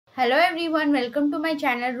Hello everyone, welcome to my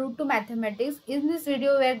channel Root to Mathematics. In this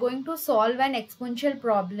video, we are going to solve an exponential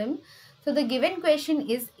problem. So the given question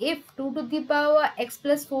is if 2 to the power x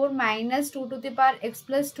plus 4 minus 2 to the power x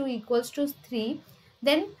plus 2 equals to 3,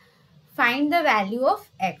 then find the value of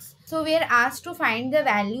x. So we are asked to find the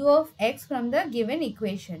value of x from the given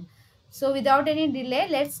equation. So without any delay,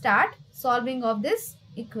 let's start solving of this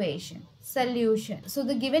equation. Solution. So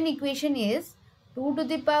the given equation is 2 to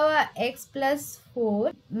the power x plus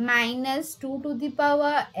 4 minus 2 to the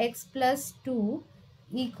power x plus 2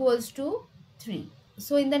 equals to 3.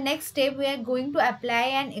 So in the next step, we are going to apply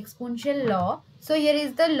an exponential law. So here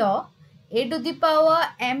is the law. A to the power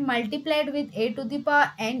m multiplied with a to the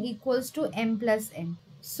power n equals to m plus n.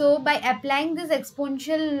 So by applying this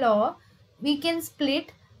exponential law, we can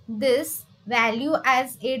split this value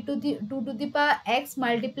as a to the 2 to the power x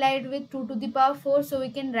multiplied with 2 to the power 4. So we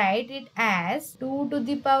can write it as 2 to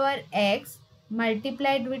the power x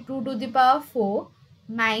multiplied with 2 to the power 4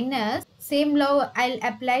 minus same law I'll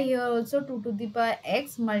apply here also 2 to the power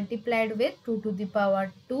x multiplied with 2 to the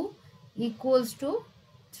power 2 equals to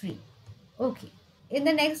 3. Okay. In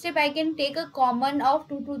the next step, I can take a common of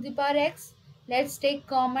 2 to the power x. Let's take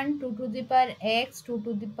common 2 to the power x, 2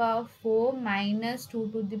 to the power 4 minus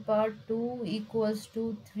 2 to the power 2 equals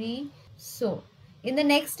to 3. So, in the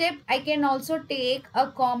next step, I can also take a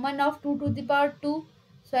common of 2 to the power 2.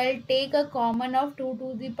 So, I'll take a common of 2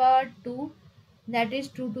 to the power 2, that is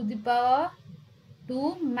 2 to the power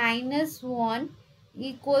 2 minus 1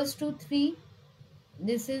 equals to 3.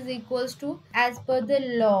 This is equals to, as per the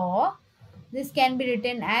law, this can be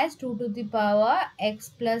written as 2 to the power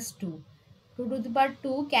x plus 2. 2 to the power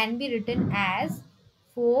 2 can be written as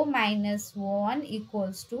 4 minus 1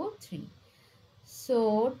 equals to 3.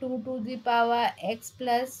 So 2 to the power x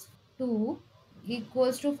plus 2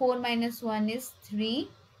 equals to 4 minus 1 is 3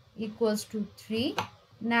 equals to 3.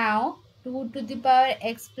 Now 2 to the power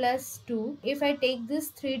x plus 2. If I take this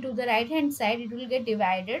 3 to the right hand side, it will get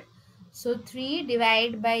divided. So 3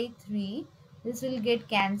 divided by 3, this will get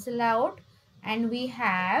cancelled out, and we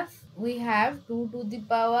have 2 to the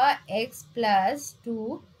power x plus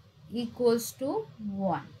 2 equals to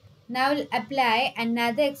 1. Now we'll apply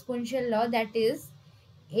another exponential law, that is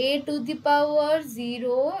a to the power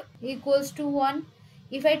 0 equals to 1.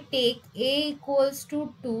 If I take a equals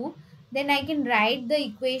to 2, then I can write the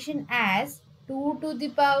equation as 2 to the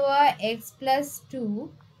power x plus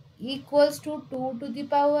 2 equals to 2 to the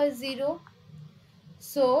power 0.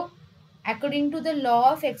 So, according to the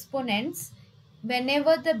law of exponents,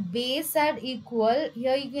 whenever the base are equal,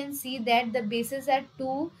 here you can see that the bases are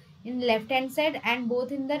 2 in left hand side and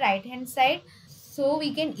both in the right hand side. So,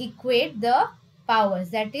 we can equate the powers,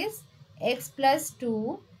 that is x plus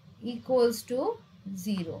 2 equals to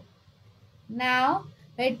 0. Now,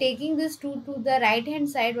 by taking this 2 to the right hand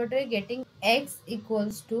side, what are we getting? X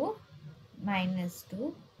equals to minus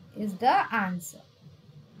 2 is the answer.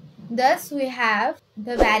 Thus, we have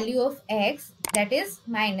the value of x, that is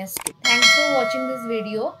minus 2. Thanks for watching this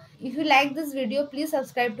video. If you like this video, please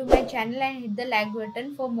subscribe to my channel and hit the like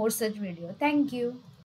button for more such video. Thank you.